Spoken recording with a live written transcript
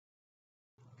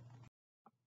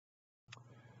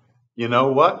You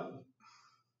know what?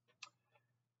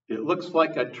 It looks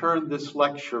like I turned this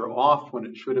lecture off when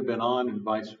it should have been on and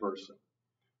vice versa.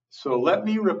 So let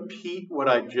me repeat what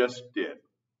I just did.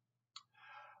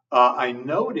 I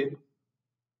noted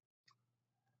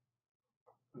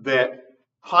that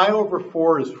pi over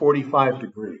 4 is 45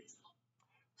 degrees.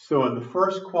 So in the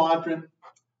first quadrant,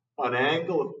 an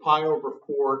angle of pi over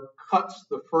 4 cuts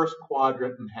the first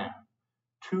quadrant in half,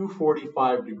 two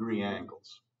 45-degree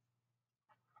angles.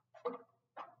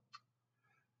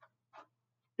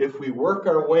 If we work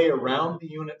our way around the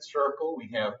unit circle, we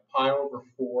have pi over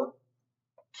 4,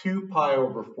 2 pi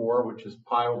over 4, which is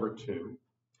pi over 2,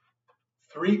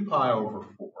 3 pi over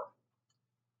 4,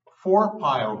 4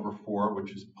 pi over 4,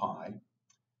 which is pi,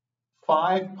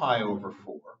 5 pi over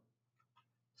 4,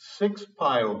 6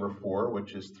 pi over 4,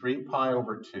 which is 3 pi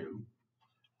over 2,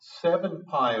 7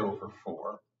 pi over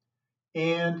 4,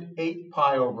 and 8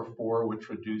 pi over 4, which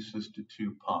reduces to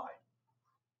 2 pi.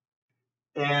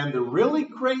 And the really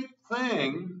great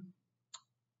thing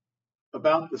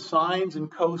about the sines and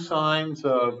cosines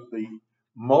of the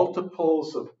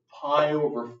multiples of pi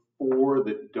over 4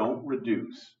 that don't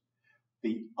reduce,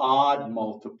 the odd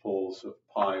multiples of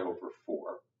pi over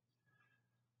 4,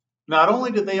 not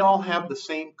only do they all have the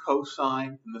same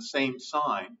cosine and the same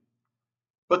sine,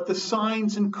 but the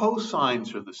sines and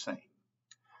cosines are the same.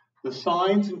 The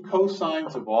sines and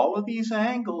cosines of all of these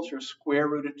angles are square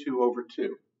root of 2 over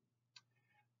 2.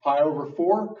 Pi over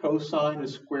 4, cosine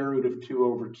is square root of 2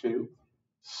 over 2.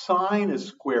 Sine is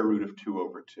square root of 2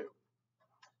 over 2.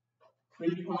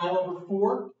 3 pi over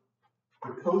 4,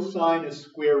 the cosine is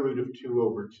square root of 2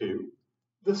 over 2.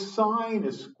 The sine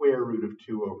is square root of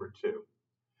 2 over 2.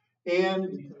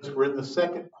 And because we're in the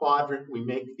second quadrant, we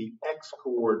make the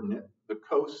x-coordinate, the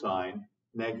cosine,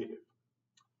 negative.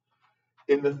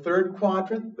 In the third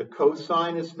quadrant, the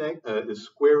cosine is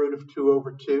square root of 2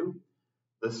 over 2.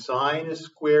 The sine is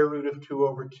square root of 2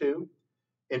 over 2.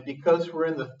 And because we're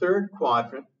in the third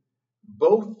quadrant,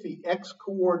 both the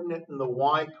x-coordinate and the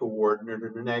y-coordinate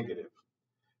are negative.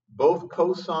 Both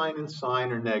cosine and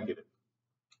sine are negative.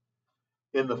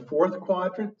 In the fourth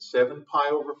quadrant, 7 pi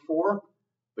over 4,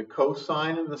 the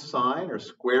cosine and the sine are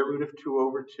square root of 2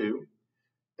 over 2.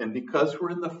 And because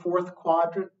we're in the fourth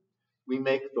quadrant, we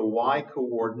make the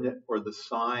y-coordinate or the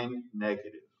sine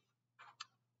negative.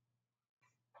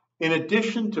 In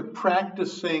addition to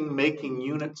practicing making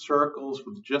unit circles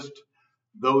with just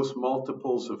those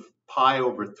multiples of pi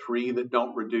over 3 that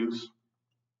don't reduce,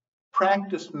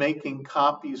 practice making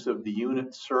copies of the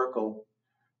unit circle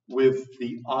with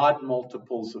the odd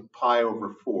multiples of pi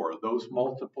over 4, those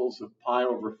multiples of pi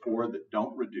over 4 that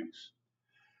don't reduce.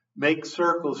 Make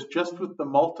circles just with the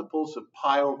multiples of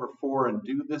pi over 4 and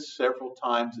do this several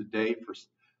times a day for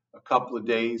a couple of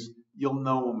days. You'll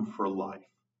know them for life.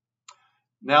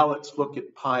 Now let's look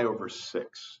at pi over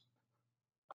 6.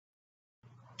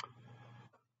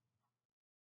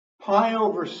 Pi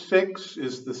over 6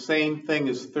 is the same thing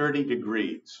as 30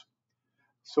 degrees.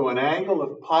 So an angle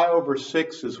of pi over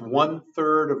 6 is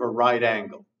 1/3 of a right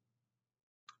angle.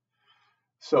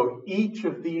 So each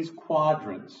of these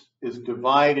quadrants is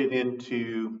divided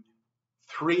into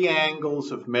 3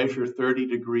 angles of measure 30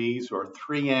 degrees or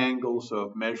 3 angles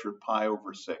of measure pi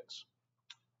over 6.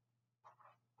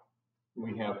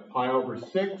 We have pi over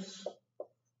 6,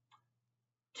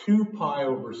 2 pi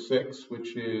over 6,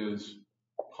 which is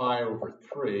pi over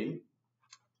 3,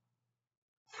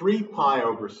 3 pi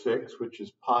over 6, which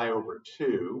is pi over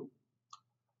 2,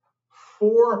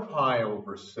 4 pi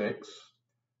over 6,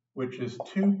 which is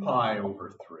 2 pi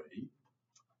over 3,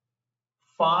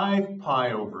 5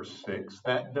 pi over 6,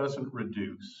 that doesn't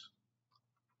reduce,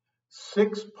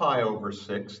 6 pi over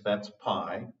 6, that's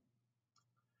pi,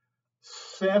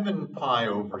 7 pi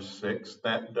over 6,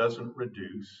 that doesn't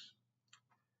reduce,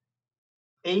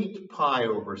 8 pi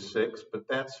over 6, but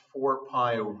that's 4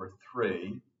 pi over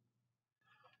 3,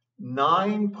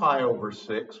 9 pi over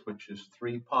 6, which is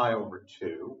 3 pi over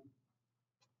 2,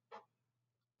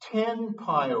 10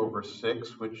 pi over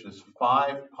 6, which is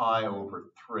 5 pi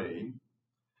over 3,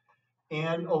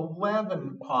 and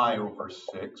 11 pi over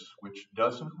 6, which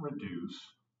doesn't reduce,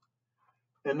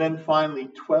 and then finally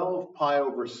 12 pi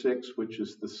over 6, which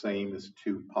is the same as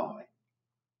 2 pi.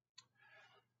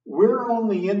 We're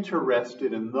only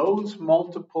interested in those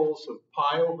multiples of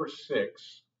pi over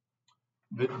 6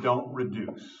 that don't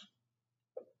reduce.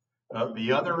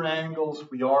 The other angles,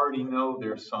 we already know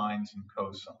their sines and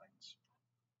cosines.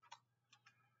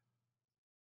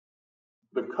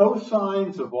 The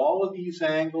cosines of all of these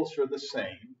angles are the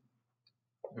same.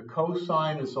 The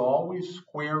cosine is always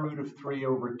square root of 3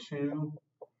 over 2,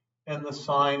 and the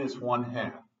sine is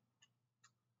 1/2.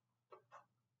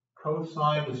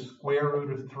 Cosine is square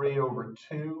root of 3 over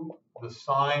 2. The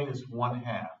sine is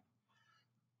 1/2.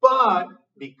 But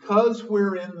because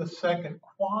we're in the second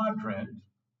quadrant,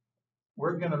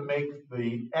 we're going to make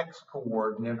the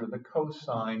x-coordinate or the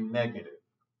cosine negative.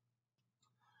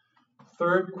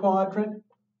 Third quadrant,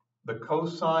 the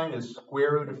cosine is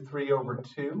square root of 3 over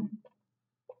 2.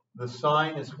 The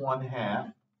sine is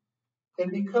 1/2.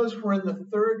 And because we're in the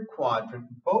third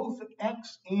quadrant, both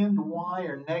x and y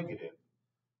are negative.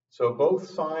 So both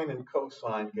sine and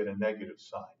cosine get a negative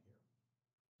sign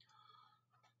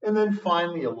here. And then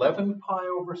finally, 11 pi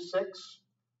over 6.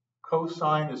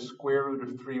 Cosine is square root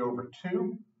of 3 over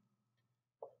 2.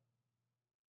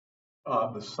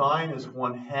 The sine is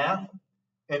 1/2.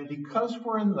 And because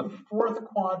we're in the fourth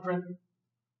quadrant,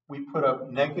 we put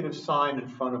a negative sign in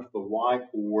front of the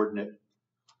y-coordinate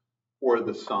or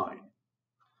the sine.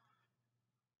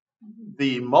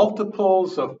 The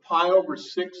multiples of pi over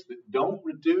 6 that don't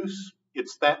reduce,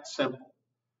 it's that simple.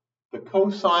 The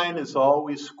cosine is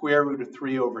always square root of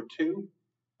 3 over 2.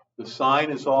 The sine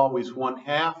is always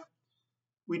 1/2.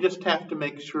 We just have to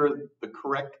make sure that the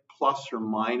correct plus or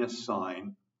minus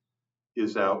sign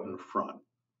is out in front.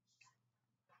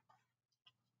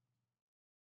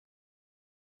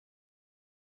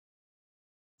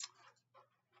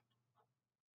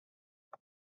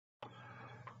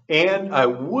 And I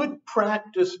would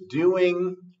practice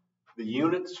doing the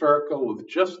unit circle with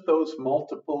just those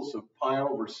multiples of pi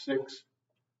over 6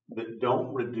 that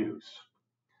don't reduce.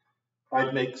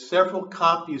 I'd make several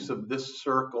copies of this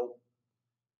circle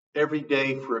every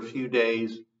day for a few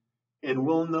days, and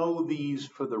we'll know these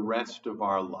for the rest of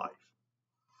our life.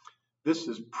 This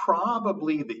is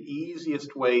probably the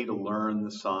easiest way to learn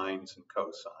the sines and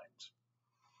cosines.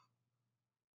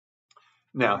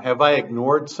 Now, have I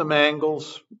ignored some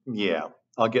angles? Yeah,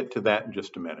 I'll get to that in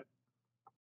just a minute.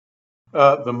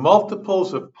 The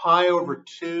multiples of pi over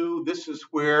 2, this is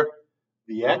where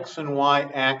the x and y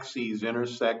axes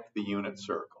intersect the unit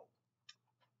circle.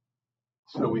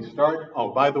 So we start,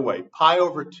 oh, by the way, pi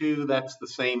over 2, that's the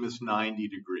same as 90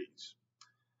 degrees.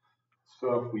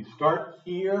 So if we start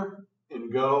here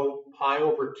and go pi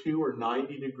over 2 or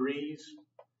 90 degrees,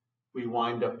 we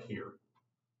wind up here.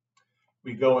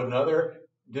 We go another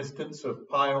distance of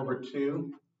pi over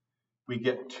 2, we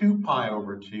get 2 pi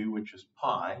over 2, which is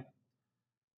pi.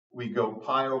 We go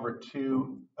pi over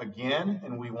 2 again,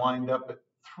 and we wind up at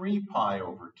 3 pi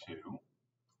over 2.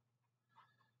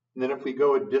 And then if we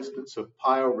go a distance of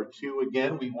pi over 2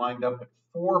 again, we wind up at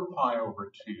 4 pi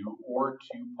over 2, or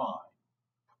 2 pi.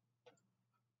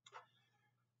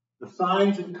 The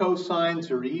sines and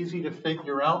cosines are easy to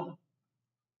figure out.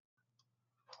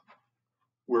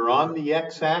 We're on the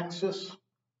x-axis,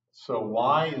 so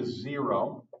y is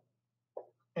 0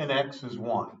 and x is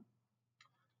 1.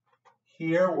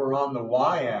 Here we're on the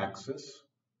y-axis,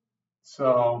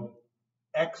 so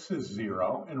x is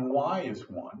 0 and y is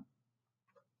 1.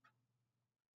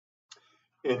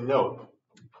 And note,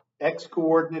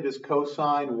 x-coordinate is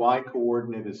cosine,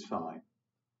 y-coordinate is sine.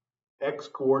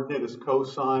 X-coordinate is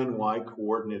cosine,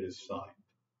 y-coordinate is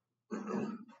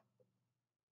sine.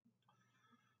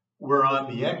 We're on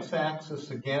the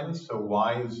x-axis again, so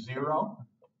y is 0,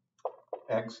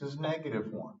 x is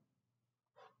negative 1.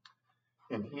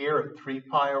 And here at 3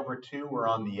 pi over 2, we're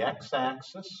on the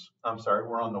x-axis.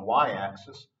 We're on the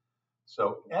y-axis.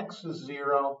 So x is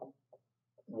 0,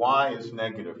 y is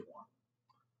negative 1.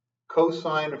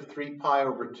 Cosine of 3 pi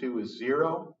over 2 is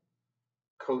 0.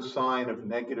 Cosine of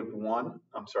negative 1,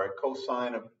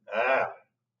 cosine of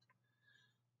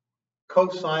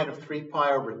 3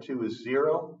 pi over 2 is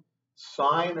 0.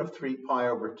 Sine of 3 pi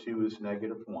over 2 is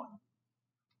negative 1.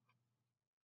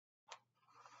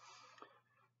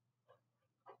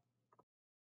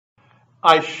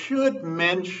 I should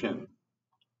mention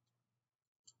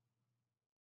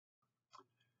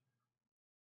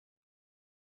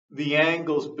the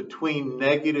angles between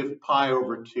negative pi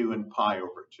over 2 and pi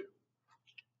over 2.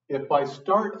 If I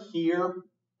start here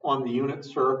on the unit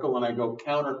circle and I go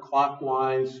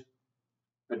counterclockwise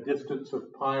a distance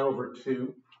of pi over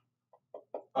 2,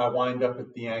 I wind up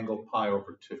at the angle pi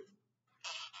over 2.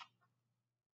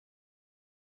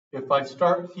 If I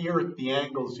start here at the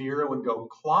angle 0 and go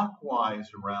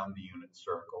clockwise around the unit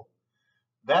circle,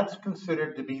 that's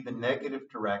considered to be the negative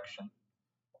direction,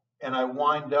 and I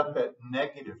wind up at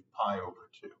negative pi over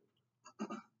 2.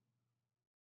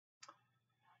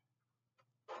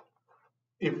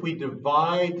 If we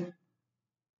divide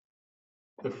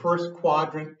the first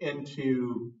quadrant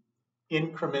into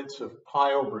increments of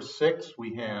pi over 6,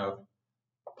 we have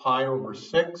pi over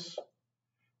 6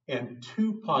 and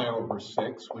 2 pi over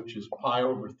 6, which is pi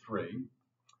over 3.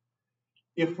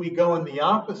 If we go in the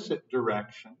opposite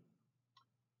direction,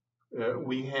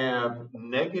 we have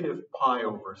negative pi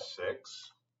over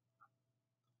 6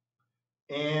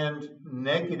 and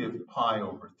negative pi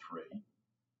over 3.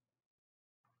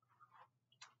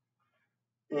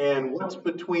 And what's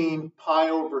between pi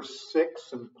over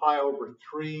 6 and pi over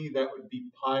 3? That would be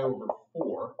pi over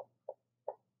 4.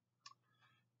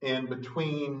 And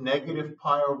between negative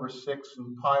pi over 6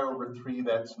 and pi over 3,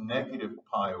 that's negative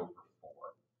pi over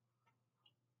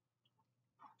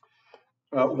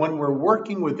 4. When we're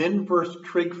working with inverse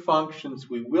trig functions,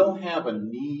 we will have a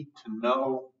need to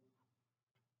know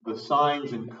the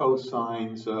sines and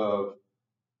cosines of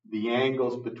the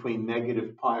angles between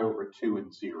negative pi over 2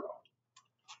 and 0.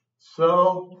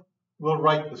 So we'll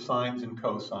write the sines and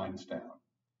cosines down.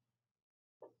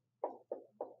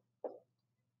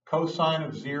 Cosine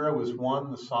of 0 is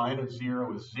 1, the sine of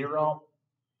 0 is 0.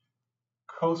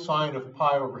 Cosine of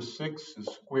pi over 6 is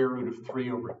square root of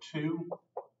 3 over 2.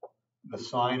 The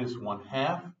sine is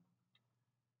 1/2.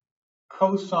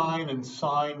 Cosine and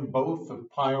sine both of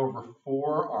pi over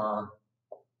 4 are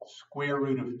square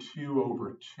root of 2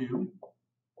 over 2.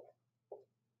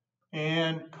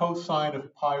 And cosine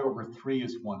of pi over 3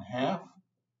 is 1/2.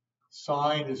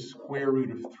 Sine is square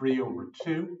root of 3 over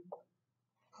 2.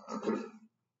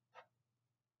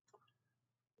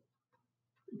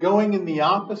 Going in the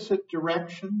opposite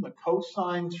direction, the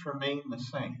cosines remain the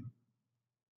same.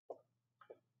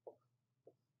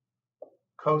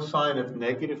 Cosine of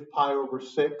negative pi over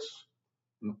 6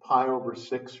 and pi over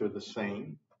 6 are the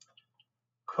same.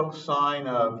 Cosine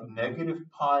of negative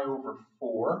pi over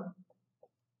 4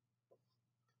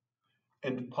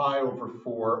 and pi over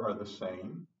 4 are the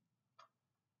same.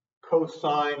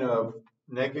 Cosine of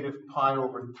negative pi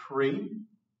over 3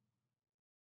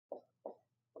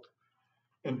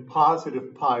 and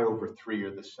positive pi over 3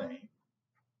 are the same.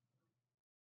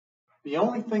 The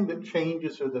only thing that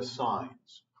changes are the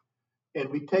signs. And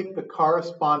we take the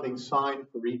corresponding sign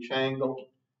for each angle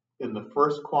in the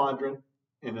first quadrant,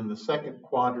 and in the second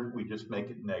quadrant, we just make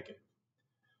it negative.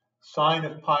 Sine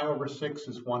of pi over 6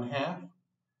 is 1/2.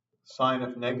 Sine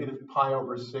of negative pi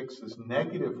over 6 is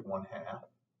negative 1/2.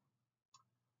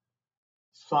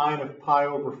 Sine of pi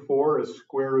over 4 is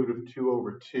square root of 2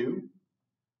 over 2.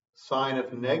 Sine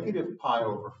of negative pi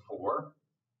over 4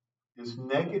 is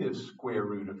negative square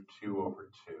root of 2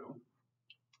 over 2.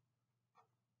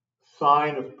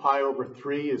 Sine of pi over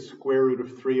 3 is square root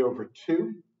of 3 over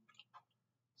 2.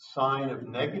 Sine of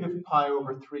negative pi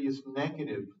over 3 is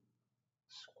negative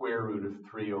square root of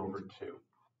 3 over 2.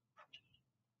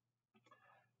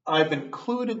 I've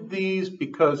included these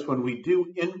because when we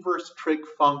do inverse trig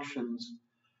functions,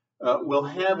 we'll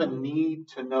have a need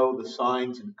to know the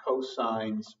sines and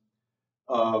cosines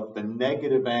of the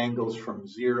negative angles from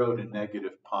 0 to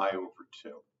negative pi over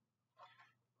 2.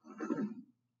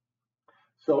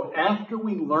 So after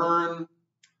we learn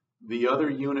the other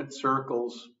unit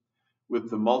circles with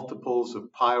the multiples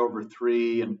of pi over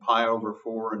 3 and pi over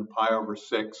 4 and pi over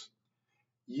 6,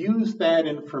 use that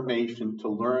information to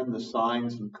learn the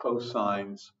sines and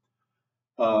cosines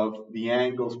of the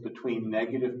angles between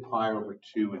negative pi over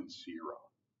 2 and 0.